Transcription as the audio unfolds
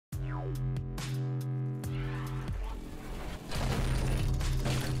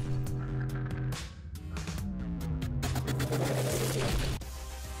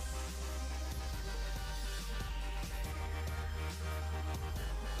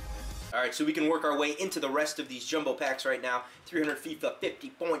Alright, so we can work our way into the rest of these jumbo packs right now. 300 FIFA, 50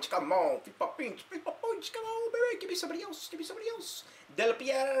 points, come on, FIFA points, come on, baby, give me somebody else, give me somebody else. Del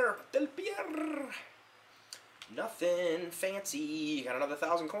Pierre. Nothing fancy. Got another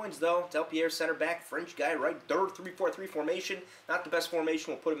 1,000 coins though. Del Pierre, center back, French guy, right there, 3-4-3 formation. Not the best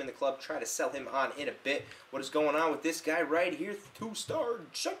formation, we'll put him in the club, try to sell him on in a bit. What is going on with this guy right here? 2-star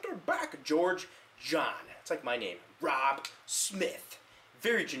center back, George John. It's like my name, Rob Smith.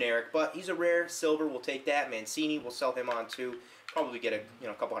 Very generic, but he's a rare silver. We'll take that. Mancini, we'll sell him on too. Probably get a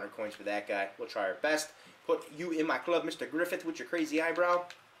couple hundred coins for that guy. We'll try our best. Put you in my club, Mr. Griffith, with your crazy eyebrow.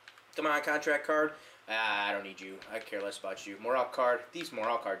 Come on, contract card. I don't need you. I care less about you. Morale card. These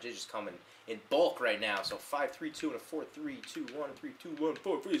morale cards are just coming in bulk right now. So 5, 3, 2, and a 4, 3, 2, 1, 3, 2, 1,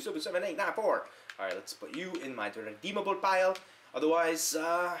 4, 3, 7, 7, 8, 9, 4. All right, let's put you in my redeemable pile. Otherwise,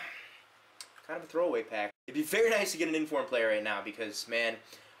 kind of a throwaway pack. It'd be very nice to get an informed player right now because, man,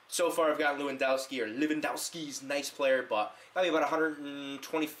 so far I've got Lewandowski's nice player, but got me about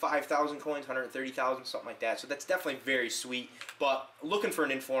 125,000 coins, 130,000, something like that. So that's definitely very sweet. But looking for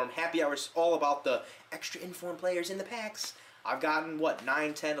an informed. Happy Hour's all about the extra informed players in the packs. I've gotten, what,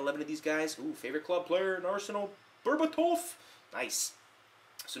 9, 10, 11 of these guys. Ooh, favorite club player in Arsenal, Berbatov. Nice.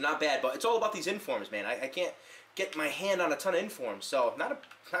 So not bad, but it's all about these informs, man. I can't get my hand on a ton of informs, so not a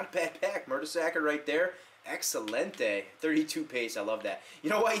bad pack. Mertesacker right there. Excelente. 32 pace, I love that.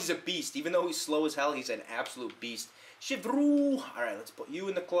 You know why? He's a beast. Even though he's slow as hell, he's an absolute beast. Chevroux. Alright, let's put you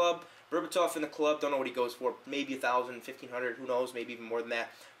in the club. Berbatov in the club. Don't know what he goes for. Maybe 1,000, 1,500, who knows, maybe even more than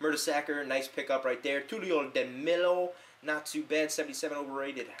that. Mertesacker, nice pickup right there. Tulio de Mello, not too bad. 77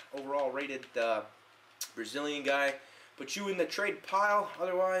 overall rated Brazilian guy. Put you in the trade pile,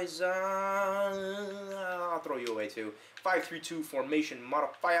 otherwise I'll throw you away too. 5-3-2 formation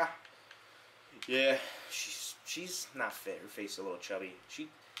modifier. Yeah, she's not fit. Her face is a little chubby. She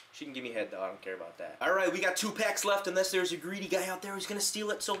can give me head though. I don't care about that. Alright, we got 2 packs left unless there's a greedy guy out there who's going to steal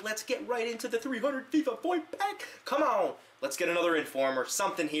it. So let's get right into the 300 FIFA point pack. Come on. Let's get another informer.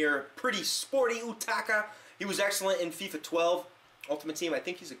 Something here. Pretty sporty Utaka. He was excellent in FIFA 12. Ultimate Team, I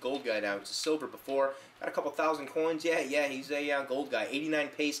think he's a gold guy now. He was a silver before. Got a couple thousand coins. Yeah, he's a gold guy. 89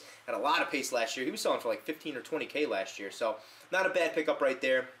 pace. Had a lot of pace last year. He was selling for like 15 or 20K last year. So, not a bad pickup right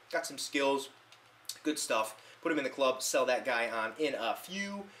there. Got some skills. Good stuff. Put him in the club. Sell that guy on in a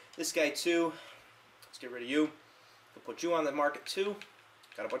few. This guy too. Let's get rid of you. We'll put you on the market too.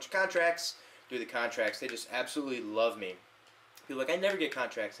 Got a bunch of contracts. Do the contracts. They just absolutely love me. People like, I never get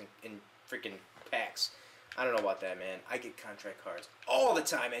contracts in freaking packs. I don't know about that, man. I get contract cards all the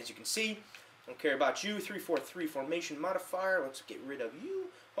time, as you can see. Don't care about you. 3-4-3 formation modifier. Let's get rid of you.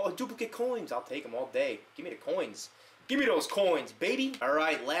 Oh, duplicate coins. I'll take them all day. Give me the coins. Give me those coins, baby. All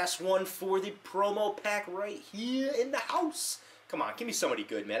right, last one for the promo pack right here in the house. Come on, give me somebody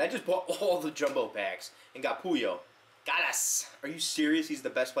good, man. I just bought all the jumbo packs and got Puyo. Gallas. Are you serious? He's the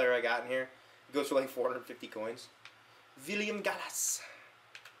best player I got in here. He goes for like 450 coins. William Gallas.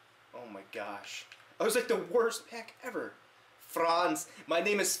 Oh my gosh. I was like the worst pack ever. Franz. My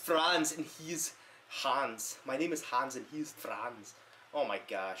name is Franz and he's Hans. My name is Hans and he's Franz. Oh my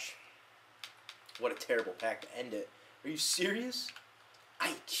gosh. What a terrible pack to end it. Are you serious?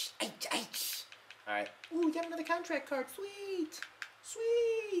 Aich. Alright. Ooh, we got another contract card. Sweet.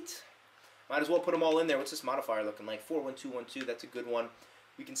 Sweet. Might as well put them all in there. What's this modifier looking like? 4-1-2-1-2. That's a good one.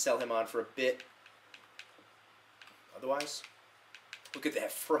 We can sell him on for a bit. Otherwise, look at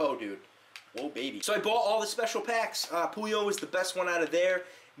that fro, dude. Whoa, baby. So I bought all the special packs. Puyo is the best one out of there.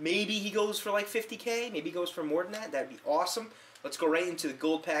 Maybe he goes for like 50K. Maybe he goes for more than that. That'd be awesome. Let's go right into the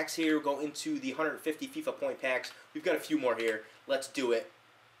gold packs here. We'll go into the 150 FIFA point packs. We've got a few more here. Let's do it.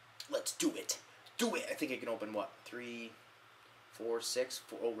 Let's do it. Do it. I think I can open, what, 3, 4, 6?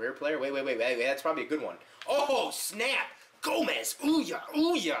 4, oh, rare player? Wait. That's probably a good one. Oh, snap. Gomez. Ooh,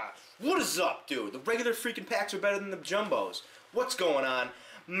 yeah. What is up, dude? The regular freaking packs are better than the jumbos. What's going on?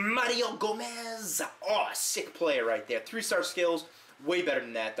 Mario Gomez. Oh, sick player right there. 3-star skills. Way better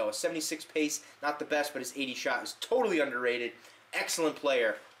than that, though. 76 pace. Not the best, but his 80 shot is totally underrated. Excellent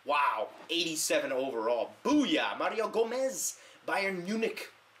player. Wow. 87 overall. Booyah. Mario Gomez. Bayern Munich.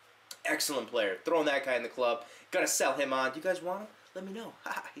 Excellent player. Throwing that guy in the club. Gonna sell him on. Do you guys want him? Let me know.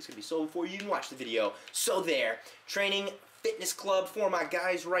 He's gonna be sold before you even watch the video. So there. Training fitness club for my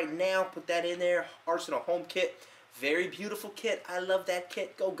guys right now. Put that in there. Arsenal home kit. Very beautiful kit. I love that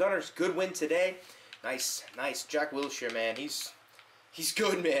kit. Go Gunners. Good win today. Nice. Jack Wilshere, man. He's He's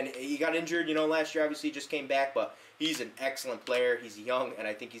good, man. He got injured, you know, last year. Obviously, he just came back, but he's an excellent player. He's young, and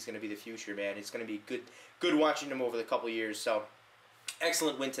I think he's going to be the future, man. It's going to be good watching him over the couple years. So,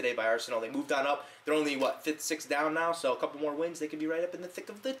 excellent win today by Arsenal. They moved on up. They're only, what, 5th, 6th down now, so a couple more wins. They could be right up in the thick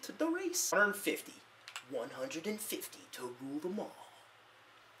of the race. 150. 150 to rule them all.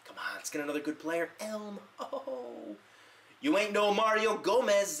 Come on, let's get another good player. Elm. Oh. You ain't no Mario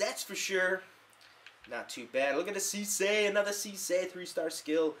Gomez, that's for sure. Not too bad. Look at the Cisse, another Cisse, 3-star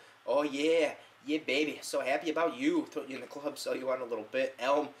skill. Oh, yeah. Yeah, baby. So happy about you. Put you in the club, sell you on a little bit.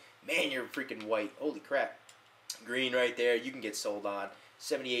 Elm, man, you're freaking white. Holy crap. Green right there. You can get sold on.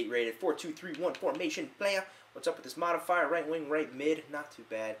 78 rated. 4-2-3-1 formation player. What's up with this modifier? Right wing, right mid. Not too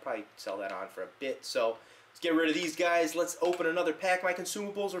bad. Probably sell that on for a bit. So let's get rid of these guys. Let's open another pack. My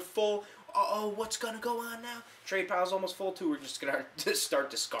consumables are full. Uh-oh, what's going to go on now? Trade pile's almost full, too. We're just going to start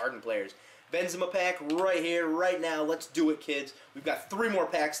discarding players. Benzema pack right here, right now. Let's do it, kids. We've got 3 more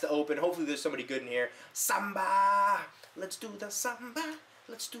packs to open. Hopefully there's somebody good in here. Samba! Let's do the samba.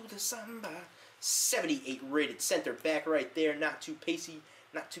 Let's do the samba. 78 rated center back right there. Not too pacey.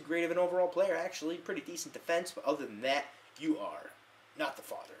 Not too great of an overall player, actually. Pretty decent defense, but other than that, you are not the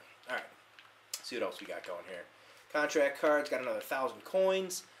father. All right. Let's see what else we got going here. Contract cards. Got another 1,000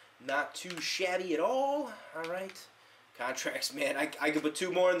 coins. Not too shabby at all. All right. Contracts, man. I could put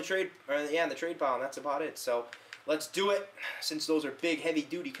 2 more in the trade, in the trade pile, and that's about it. So let's do it, since those are big,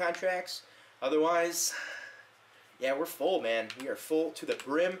 heavy-duty contracts. Otherwise, yeah, we're full, man. We are full to the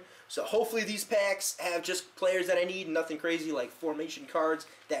brim. So hopefully these packs have just players that I need, nothing crazy like formation cards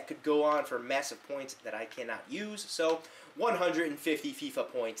that could go on for massive points that I cannot use. So 150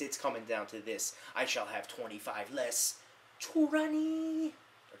 FIFA points. It's coming down to this. I shall have 25 less. Tourani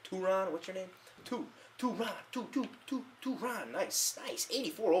or Turan, what's your name? Turan. Nice.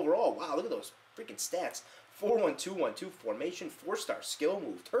 84 overall. Wow, look at those freaking stats. 4-1-2-1-2 formation, 4-star skill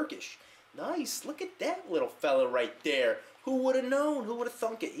move. Turkish. Nice. Look at that little fella right there. Who would have known? Who would have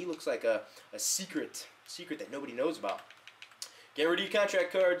thunk it? He looks like a secret that nobody knows about. Get rid of your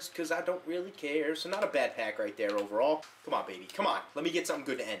contract cards, because I don't really care. So not a bad pack right there overall. Come on, baby. Come on. Let me get something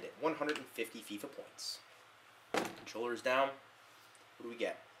good to end it. 150 FIFA points. Controllers down. What do we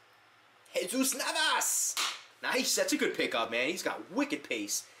get? Yeousch Navas! Nice, that's a good pickup, man. He's got wicked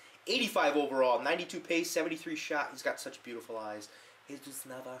pace. 85 overall, 92 pace, 73 shot. He's got such beautiful eyes. Yeousch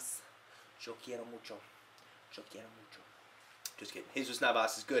Navas. Yo quiero mucho. Yo quiero mucho. Just kidding. Yeousch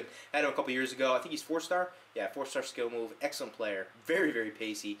Navas is good. I had him a couple years ago. I think he's 4-star. Yeah, 4-star skill move. Excellent player. Very, very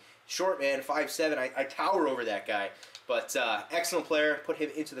pacey. Short man, 5'7". I tower over that guy. But excellent player. Put him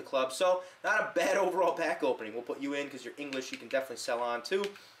into the club. So, not a bad overall pack opening. We'll put you in because you're English. You can definitely sell on too.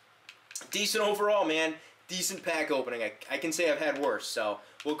 Decent overall, man. Decent pack opening. I can say I've had worse, so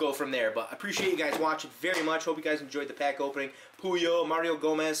we'll go from there. But I appreciate you guys watching very much. Hope you guys enjoyed the pack opening. Puyo, Mario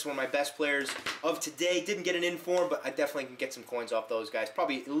Gomez, one of my best players of today. Didn't get an inform, but I definitely can get some coins off those guys.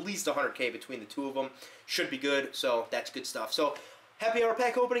 Probably at least 100K between the 2 of them. Should be good, so that's good stuff. So, happy hour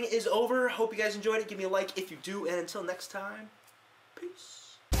pack opening is over. Hope you guys enjoyed it. Give me a like if you do, and until next time, peace.